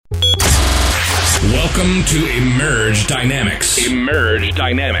Welcome to Emerge Dynamics. Emerge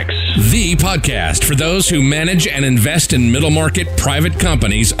Dynamics. The podcast for those who manage and invest in middle market private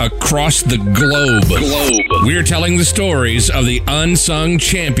companies across the globe. We're telling the stories of the unsung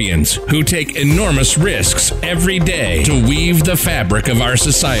champions who take enormous risks every day to weave the fabric of our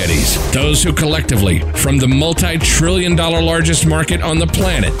societies. Those who collectively, from the multi-trillion-dollar largest market on the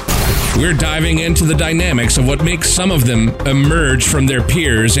planet, we're diving into the dynamics of what makes some of them emerge from their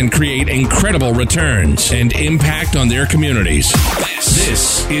peers and create incredible returns and impact on their communities.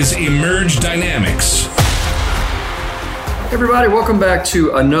 This is Emerge Dynamics. Everybody, welcome back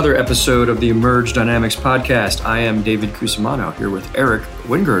to another episode of the Emerge Dynamics podcast. I am David Cusimano here with Eric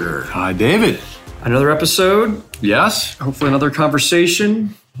Wingirder. Hi, David. Another episode. Yes. Hopefully another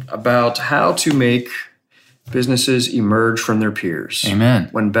conversation about how to make businesses emerge from their peers. Amen.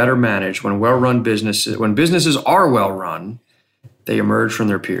 When better managed, when well-run businesses, when businesses are well-run, they emerge from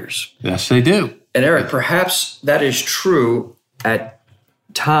their peers. Yes, they do. And Eric, perhaps that is true at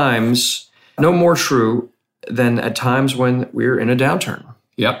times, no more true than at times when we're in a downturn.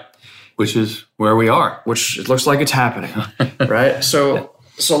 Yep. Which is where we are. Which it looks like it's happening, right? So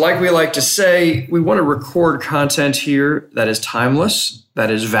like we like to say, we want to record content here that is timeless,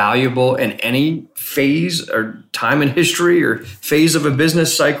 that is valuable in any phase or time in history or phase of a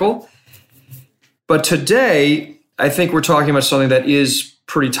business cycle. But today, I think we're talking about something that is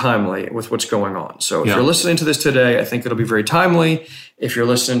pretty timely with what's going on. So if you're listening to this today, I think it'll be very timely. If you're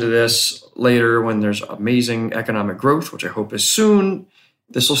listening to this later when there's amazing economic growth, which I hope is soon,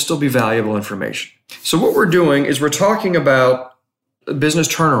 this will still be valuable information. So what we're doing is we're talking about business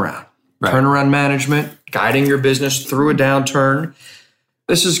turnaround, turnaround management, guiding your business through a downturn.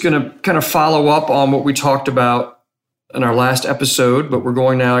 This is going to kind of follow up on what we talked about in our last episode, but we're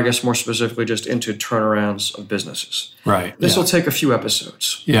going now, I guess, more specifically just into turnarounds of businesses. Right. This will take a few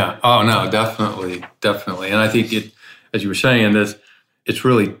episodes. Yeah. Oh, no, definitely. And I think as you were saying, it's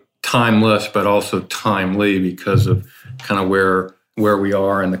really timeless, but also timely because of kind of where we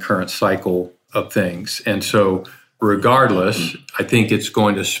are in the current cycle of things. And so regardless, I think it's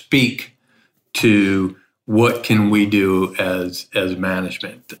going to speak to what can we do as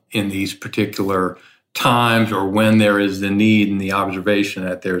management in these particular times or when there is the need and the observation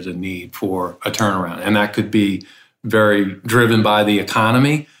that there's a need for a turnaround. And that could be very driven by the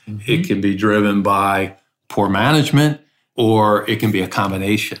economy. Mm-hmm. It can be driven by poor management, or it can be a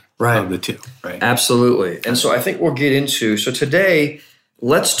combination of the two. Right. Absolutely. And so I think we'll get into, so today,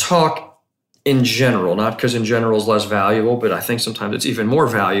 let's talk in general, not because in general is less valuable, but I think sometimes it's even more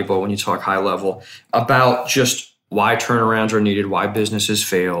valuable when you talk high level about just why turnarounds are needed, why businesses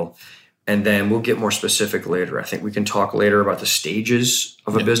fail. And then we'll get more specific later. I think we can talk later about the stages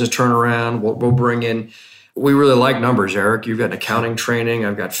of a business turnaround. We'll bring in, we really like numbers, Eric. You've got an accounting training.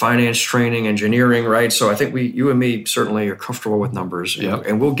 I've got finance training, engineering, right? So I think you and me certainly are comfortable with numbers,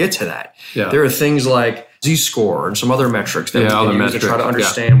 and we'll get to that. Yeah. There are things like Z-score and some other metrics that we can use to try to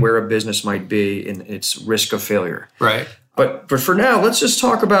understand where a business might be in its risk of failure. Right. But for now, let's just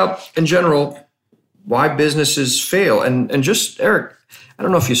talk about, in general, why businesses fail. And just, Eric, I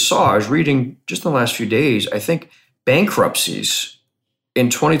don't know if you saw, I was reading just in the last few days, I think bankruptcies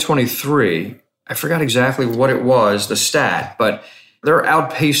in 2023, I forgot exactly what it was, the stat, but they're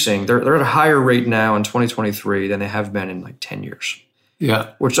outpacing, they're at a higher rate now in 2023 than they have been in like 10 years.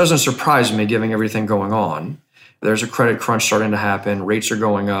 Yeah. Which doesn't surprise me given everything going on. There's a credit crunch starting to happen. Rates are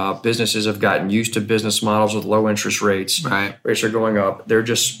going up. Businesses have gotten used to business models with low interest rates. Right. Rates are going up. They're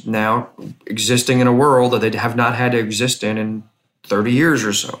just now existing in a world that they have not had to exist in 30 years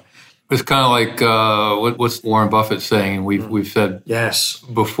or so. It's kind of like what's Warren Buffett saying, and we've said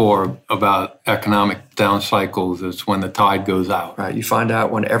before about economic down cycles. It's when the tide goes out. Right. You find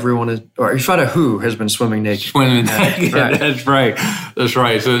out when everyone is, or you find out who has been swimming naked. Swimming naked. Right. That's right. That's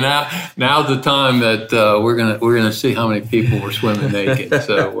right. So now's the time that we're gonna see how many people were swimming naked.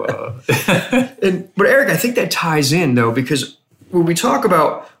 So, but Eric, I think that ties in though, because when we talk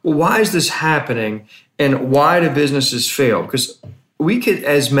about why is this happening and why do businesses fail, because we could,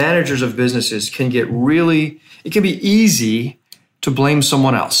 as managers of businesses, it can be easy to blame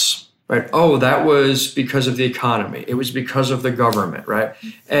someone else, right? Oh, that was because of the economy. It was because of the government, right?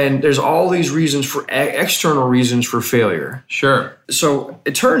 And there's all these reasons external reasons for failure. Sure. So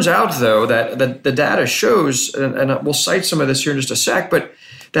it turns out, though, that the data shows, and we'll cite some of this here in just a sec, but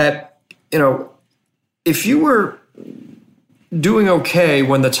that, if you were doing okay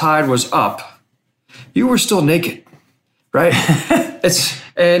when the tide was up, you were still naked. right?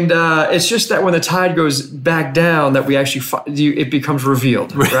 It's just that when the tide goes back down that we actually it becomes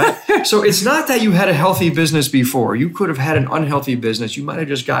revealed, right? So it's not that you had a healthy business before. You could have had an unhealthy business. You might have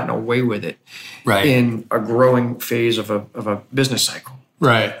just gotten away with it in a growing phase of a business cycle.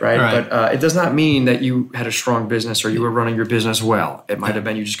 Right. But it does not mean that you had a strong business or you were running your business well. It might have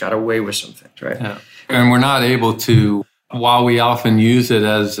been you just got away with some things, right? Yeah. And we're not able to, while we often use it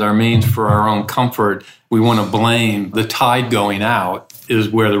as our means for our own comfort, we want to blame the tide going out is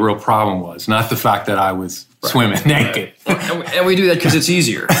where the real problem was, not the fact that I was swimming naked. And we do that because it's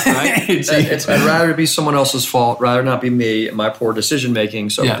easier, right? I'd rather it be someone else's fault, rather not be me and my poor decision making,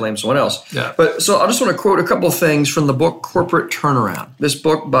 so blame someone else. Yeah. But so I just want to quote a couple of things from the book Corporate Turnaround. This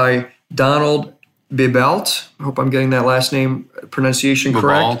book by Donald Bibelt. I hope I'm getting that last name pronunciation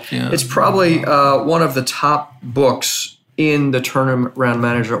correct. Yeah. It's probably one of the top books in the turnaround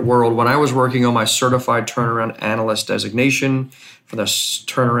management world. When I was working on my certified turnaround analyst designation for the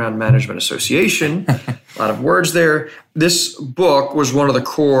Turnaround Management Association, a lot of words there, this book was one of the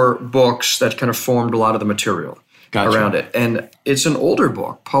core books that kind of formed a lot of the material around it. And it's an older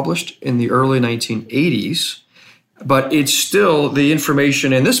book published in the early 1980s, but it's still, the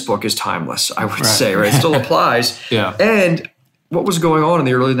information in this book is timeless, I would say, right? It still applies. And what was going on in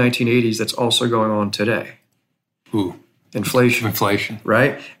the early 1980s that's also going on today? Inflation.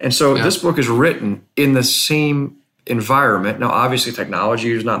 Right? And so this book is written in the same environment. Now, obviously,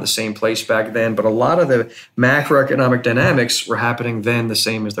 technology was not in the same place back then, but a lot of the macroeconomic dynamics were happening then the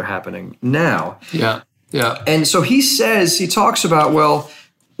same as they're happening now. Yeah. And so he talks about, well,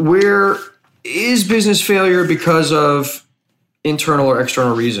 where is business failure because of internal or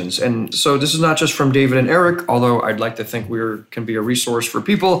external reasons? And so this is not just from David and Eric, although I'd like to think we can be a resource for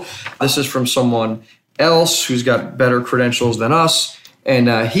people. This is from someone else who's got better credentials than us.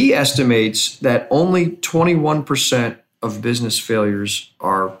 And he estimates that only 21% of business failures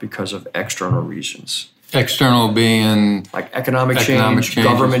are because of external reasons. External being like economic change,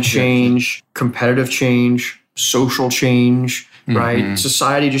 government change, competitive change, social change, right?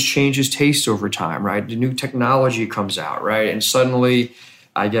 Society just changes taste over time, right? The new technology comes out, right? And suddenly,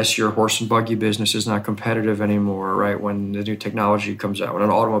 I guess your horse and buggy business is not competitive anymore, right? When the new technology comes out, when an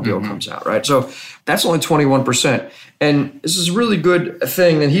automobile comes out, right? So that's only 21%. And this is a really good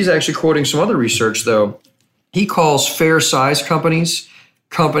thing. And he's actually quoting some other research, though. He calls fair-sized companies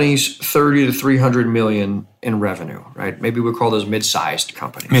 30 to 300 million in revenue, right? Maybe we call those mid-sized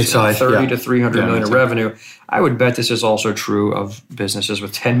companies. 30 to 300 million in revenue. I would bet this is also true of businesses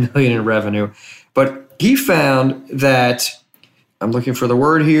with 10 million in revenue. But he found that, I'm looking for the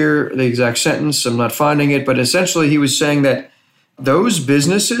word here, the exact sentence, I'm not finding it, but essentially he was saying that those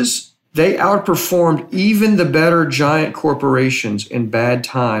businesses, they outperformed even the better giant corporations in bad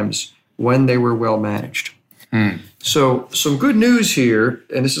times when they were well managed. So some good news here,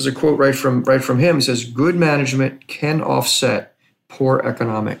 and this is a quote right from him. He says, good management can offset poor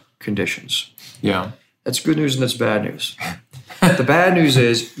economic conditions. Yeah. That's good news and that's bad news. The bad news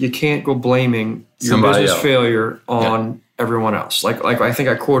is you can't go blaming your business failure on everyone else. Like I think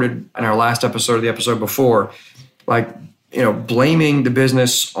I quoted in our last episode or the episode before, blaming the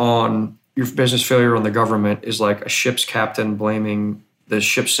business on your business failure on the government is like a ship's captain blaming the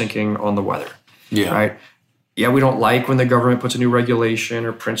ship sinking on the weather. Yeah. Right? Yeah, we don't like when the government puts a new regulation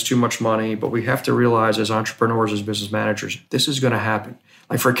or prints too much money, but we have to realize as entrepreneurs, as business managers, this is going to happen.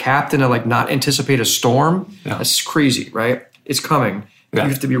 Like for a captain to not anticipate a storm, that's crazy, right? It's coming. You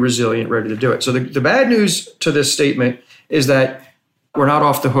have to be resilient, ready to do it. So the bad news to this statement is that we're not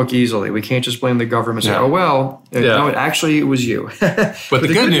off the hook easily. We can't just blame the government and say, no, actually it was you. But the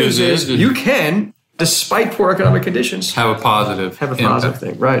good news is you can, despite poor economic conditions, have a positive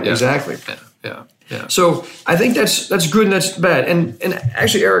thing. Right, exactly. Yeah. So I think that's good and that's bad. And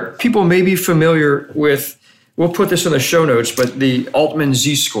actually, Eric, people may be familiar with, we'll put this in the show notes, but the Altman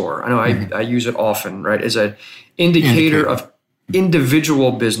Z-score. I know I use it often, right, as an indicator of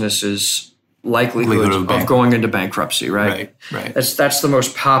individual businesses' likelihood of going into bankruptcy, right? Right. That's the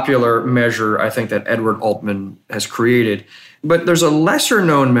most popular measure, I think, that Edward Altman has created. But there's a lesser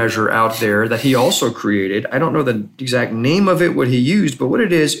known measure out there that he also created. I don't know the exact name of it, what he used, but what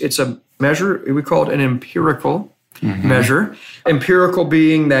it is, it's a measure, we call it an empirical measure. Empirical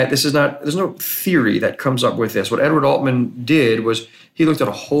being that there's no theory that comes up with this. What Edward Altman did was he looked at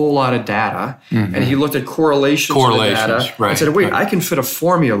a whole lot of data and he looked at correlations of the data and said, wait, I can fit a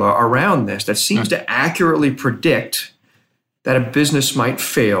formula around this that seems to accurately predict that a business might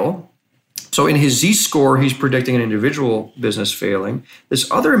fail. So in his Z-score, he's predicting an individual business failing. This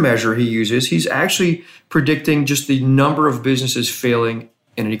other measure he uses, he's actually predicting just the number of businesses failing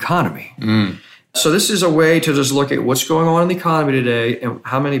in an economy. So this is a way to just look at what's going on in the economy today and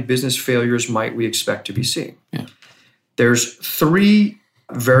how many business failures might we expect to be seeing. Yeah. There's 3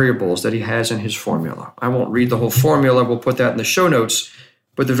 variables that he has in his formula. I won't read the whole formula. We'll put that in the show notes.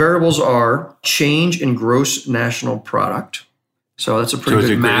 But the variables are change in gross national product. So that's a pretty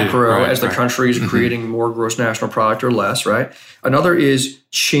good macro as the country is creating more gross national product or less, right? Another is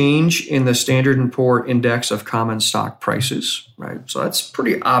change in the Standard & Poor index of common stock prices, right? So that's a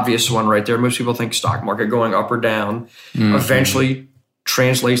pretty obvious one right there. Most people think stock market going up or down eventually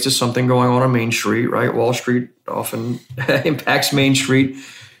translates to something going on Main Street, right? Wall Street often impacts Main Street.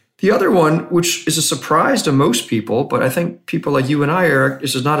 The other one, which is a surprise to most people, but I think people like you and I, Eric,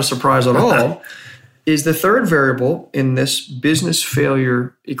 this is not a surprise at all, is the third variable in this business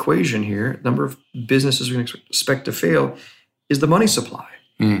failure equation here, number of businesses we expect to fail, is the money supply,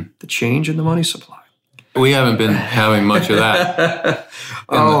 the change in the money supply. We haven't been having much of that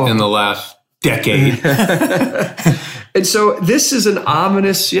in the last decade. And so this is an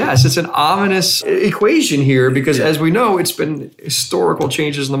ominous, it's an ominous equation here because as we know, it's been historical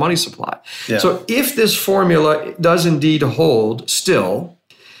changes in the money supply. Yeah. So if this formula does indeed hold still,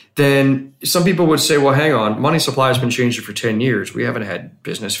 then some people would say, well, hang on, money supply has been changing for 10 years. We haven't had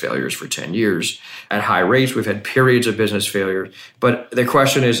business failures for 10 years at high rates. We've had periods of business failure. But the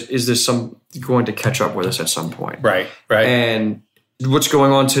question is this going to catch up with us at some point? Right. And what's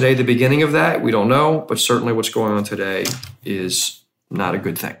going on today, the beginning of that, we don't know. But certainly what's going on today is not a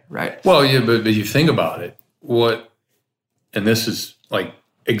good thing, right? Well, yeah, but you think about it. And this is like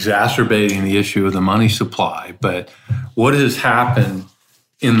exacerbating the issue of the money supply, but what has happened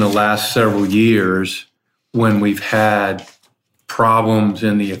in the last several years when we've had problems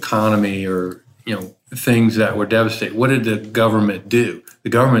in the economy or, things that were devastating? What did the government do? The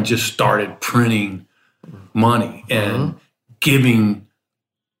government just started printing money and giving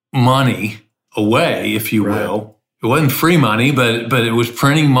money away, if you will. It wasn't free money, but it was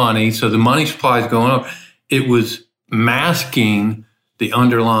printing money. So the money supply is going up. It was masking the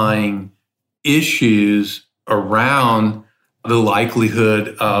underlying issues around the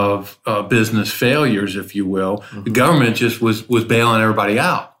likelihood of business failures, if you will. The government just was bailing everybody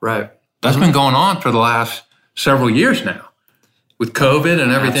out. Right. That's been going on for the last several years now. With COVID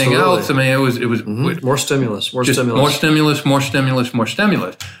and everything else, I mean, it was more stimulus.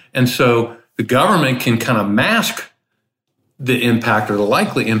 And so the government can kind of mask the impact or the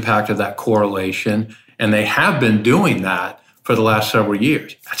likely impact of that correlation, and they have been doing that for the last several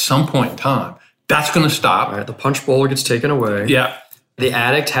years. At some point in time, that's going to stop. All right, the punch bowl gets taken away. Yeah. The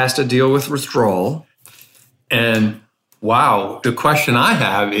addict has to deal with withdrawal. And wow, the question I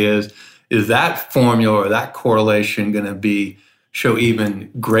have is that formula or that correlation going to show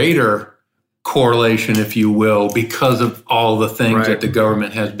even greater correlation, if you will, because of all the things that the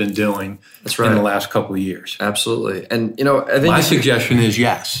government has been doing in the last couple of years? Absolutely. And, I think my suggestion is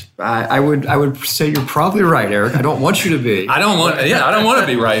yes. I would say you're probably right, Eric. I don't want you to be. I don't want to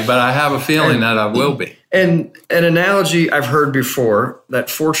be right, but I have a feeling that I will be. And an analogy I've heard before that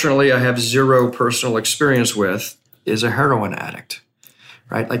fortunately I have zero personal experience with is a heroin addict.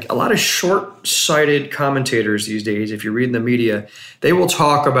 Right? Like a lot of short-sighted commentators these days, if you read in the media, they will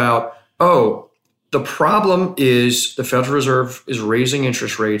talk about, the problem is the Federal Reserve is raising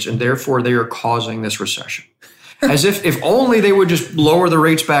interest rates and therefore they are causing this recession. As if only they would just lower the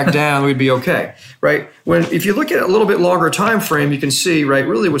rates back down, we'd be okay, right? If you look at a little bit longer time frame, you can see, right,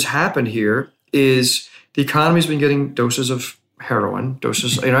 really what's happened here is the economy's been getting doses of heroin,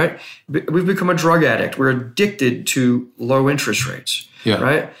 right? We've become a drug addict. We're addicted to low interest rates. Yeah.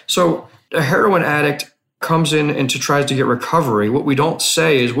 Right. So a heroin addict comes in and tries to get recovery. What we don't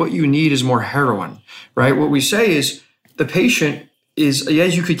say is what you need is more heroin. Right. What we say is the patient is,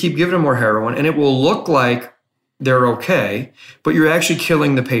 yes, you could keep giving them more heroin and it will look like they're okay, but you're actually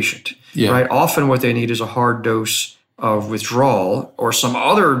killing the patient. Yeah. Right. Often what they need is a hard dose of withdrawal or some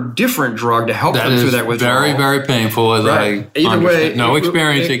other different drug to help them through that withdrawal. Very, very painful. Either way, no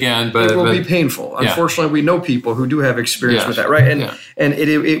experience again, but it will be painful. Unfortunately, we know people who do have experience with that, right? And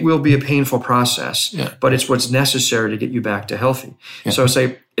it will be a painful process, but it's what's necessary to get you back to healthy. Yeah. So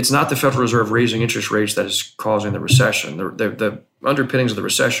say it's not the Federal Reserve raising interest rates that is causing the recession. The underpinnings of the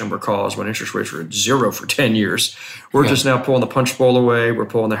recession were caused when interest rates were at zero for 10 years. We're just now pulling the punch bowl away. We're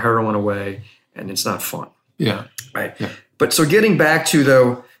pulling the heroin away, and it's not fun. Yeah. Right. Yeah. But so getting back to,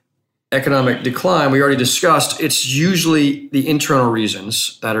 though, economic decline, we already discussed, it's usually the internal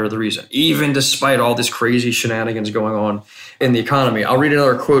reasons that are the reason, even despite all this crazy shenanigans going on in the economy. I'll read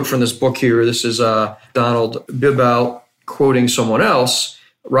another quote from this book here. This is Donald Bibal quoting someone else,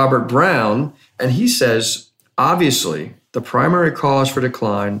 Robert Brown, and he says, obviously, the primary cause for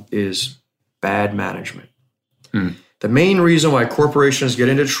decline is bad management. The main reason why corporations get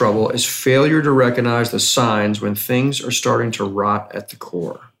into trouble is failure to recognize the signs when things are starting to rot at the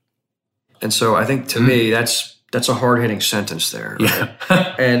core. And so I think, to me, that's a hard-hitting sentence there. Right?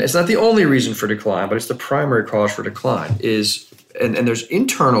 Yeah. And it's not the only reason for decline, but it's the primary cause for decline. And there's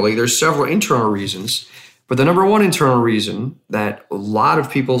several internal reasons, but the number one internal reason that a lot of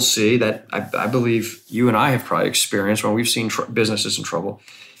people see, that I believe you and I have probably experienced when we've seen businesses in trouble,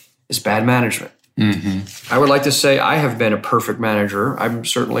 is bad management. I would like to say I have been a perfect manager.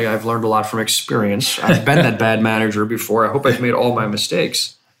 I've learned a lot from experience. I've been that bad manager before. I hope I've made all my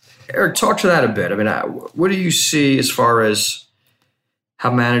mistakes. Eric, talk to that a bit. I mean, what do you see as far as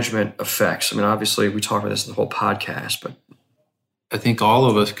how management affects? I mean, obviously, we talk about this in the whole podcast, but I think all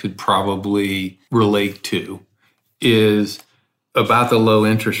of us could probably relate to is about the low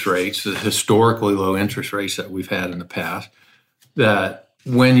interest rates, the historically low interest rates that we've had in the past, that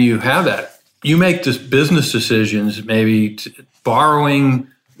when you have that, you make this business decisions, maybe borrowing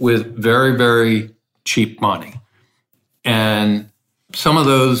with very, very cheap money. And some of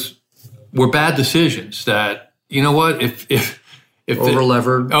those were bad decisions that, you know what, if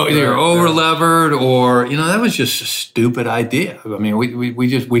over-levered. They're over-levered, or, that was just a stupid idea. I mean, we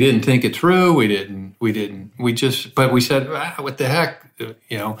didn't think it through. But we said, what the heck,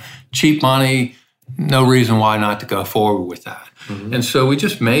 cheap money, no reason why not to go forward with that. And so we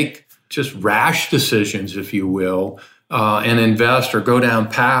just make rash decisions, if you will, and invest or go down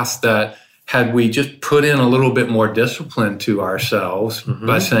paths that, had we just put in a little bit more discipline to ourselves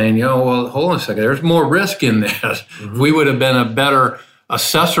by saying, well, hold on a second, there's more risk in this. If we would have been a better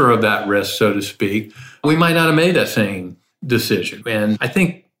assessor of that risk, so to speak, we might not have made that same decision. And I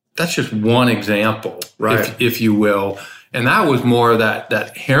think that's just one example, right, if you will. And that was more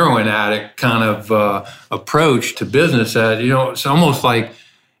that heroin addict kind of approach to business that, it's almost like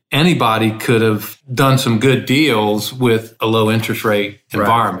anybody could have done some good deals with a low interest rate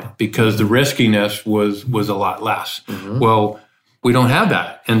environment because the riskiness was a lot less. Well, we don't have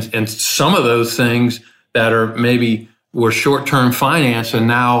that. And some of those things that are maybe were short-term finance, and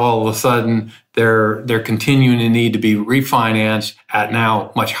now all of a sudden they're continuing to need to be refinanced at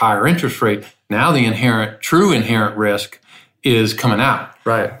now much higher interest rate. Now the true inherent risk is coming out.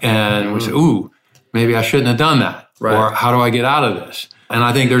 Right. And we say, maybe I shouldn't have done that. Right. Or how do I get out of this? And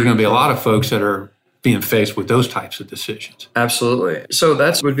I think there's going to be a lot of folks that are being faced with those types of decisions. Absolutely. So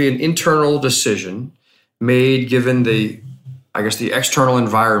that would be an internal decision made given the external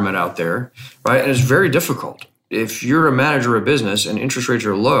environment out there, right? And it's very difficult. If you're a manager of a business and interest rates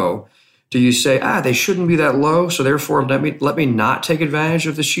are low, do you say, they shouldn't be that low, so therefore let me not take advantage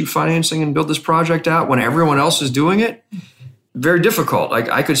of this cheap financing and build this project out when everyone else is doing it? Very difficult. Like,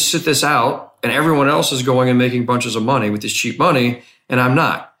 I could sit this out and everyone else is going and making bunches of money with this cheap money, and I'm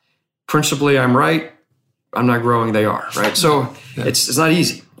not. Principally, I'm right. I'm not growing. They are, right? So it's not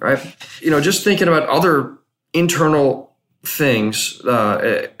easy, right? Just thinking about other internal things,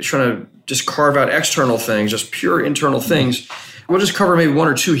 trying to just carve out external things, just pure internal things. We'll just cover maybe one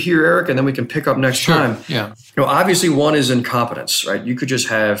or two here, Eric, and then we can pick up next time. Yeah. Obviously, one is incompetence, right? You could just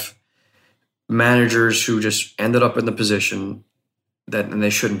have managers who just ended up in the position and they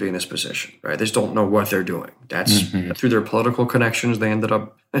shouldn't be in this position, right? They just don't know what they're doing. That's through their political connections, they ended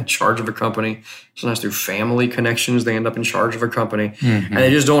up in charge of a company. Sometimes through family connections, they end up in charge of a company. And they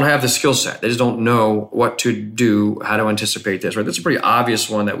just don't have the skill set. They just don't know what to do, how to anticipate this, right? That's a pretty obvious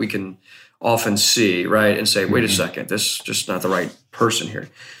one that we can often see, right? And say, wait a second, this is just not the right person here.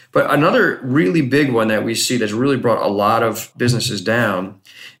 But another really big one that we see that's really brought a lot of businesses down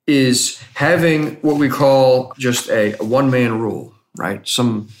is having what we call just a one-man rule, right?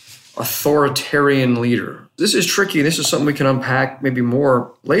 Some authoritarian leader. This is tricky. This is something we can unpack maybe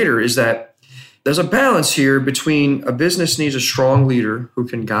more later, is that there's a balance here between a business needs a strong leader who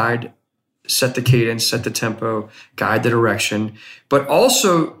can guide, set the cadence, set the tempo, guide the direction, but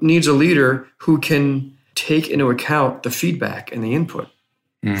also needs a leader who can take into account the feedback and the input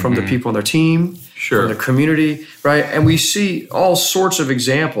from the people on their team, from the community, right? And we see all sorts of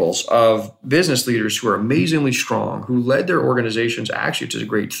examples of business leaders who are amazingly strong, who led their organizations actually to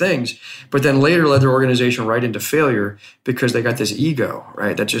great things, but then later led their organization right into failure because they got this ego,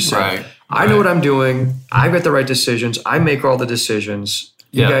 right? That just said, I know what I'm doing. I've got the right decisions. I make all the decisions.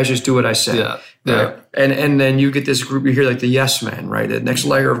 You guys just do what I say. Right? And then you get this group, you hear like the yes men, right? The next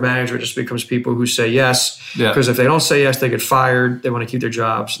layer of management just becomes people who say yes, because if they don't say yes, they get fired. They want to keep their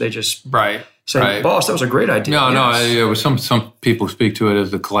jobs. They just say, boss, that was a great idea. No, some people speak to it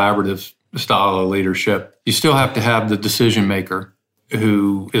as the collaborative style of leadership. You still have to have the decision maker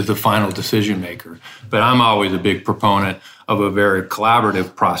who is the final decision maker. But I'm always a big proponent of a very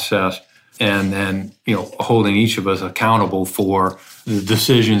collaborative process. and then, holding each of us accountable for the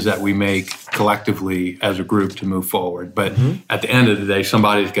decisions that we make collectively as a group to move forward. But at the end of the day,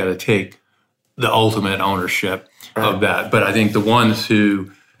 somebody's got to take the ultimate ownership of that. But I think the ones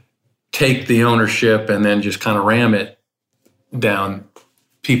who take the ownership and then just kind of ram it down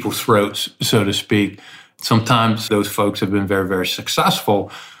people's throats, so to speak, sometimes those folks have been very, very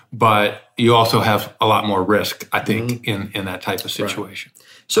successful, but you also have a lot more risk, I think, in that type of situation. Right.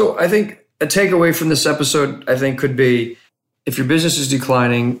 So I think a takeaway from this episode, I think, could be if your business is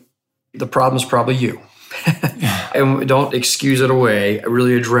declining, the problem is probably you. And don't excuse it away.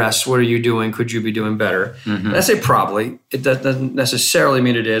 Really address, what are you doing? Could you be doing better? And I say probably. It doesn't necessarily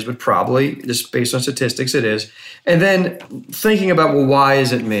mean it is, but probably, just based on statistics, it is. And then thinking about, well, why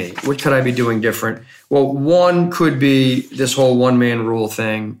is it me? What could I be doing different? Well, one could be this whole one-man rule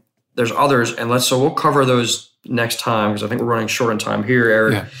thing. There's others, and so we'll cover those next time, because I think we're running short on time here,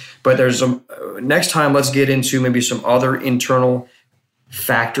 Eric. Yeah. But there's next time, let's get into maybe some other internal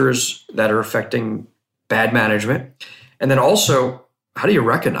factors that are affecting bad management. And then also, how do you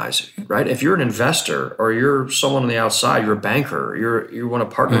recognize it, right? If you're an investor or you're someone on the outside, you're a banker, you want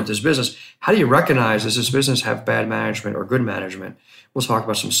to partner with this business, how do you recognize, does this business have bad management or good management? We'll talk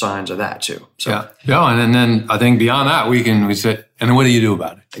about some signs of that too. So, yeah. And then I think beyond that, we say, and then what do you do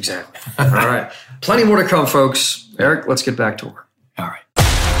about it? Exactly. All right. Plenty more to come, folks. Eric, let's get back to work. All right.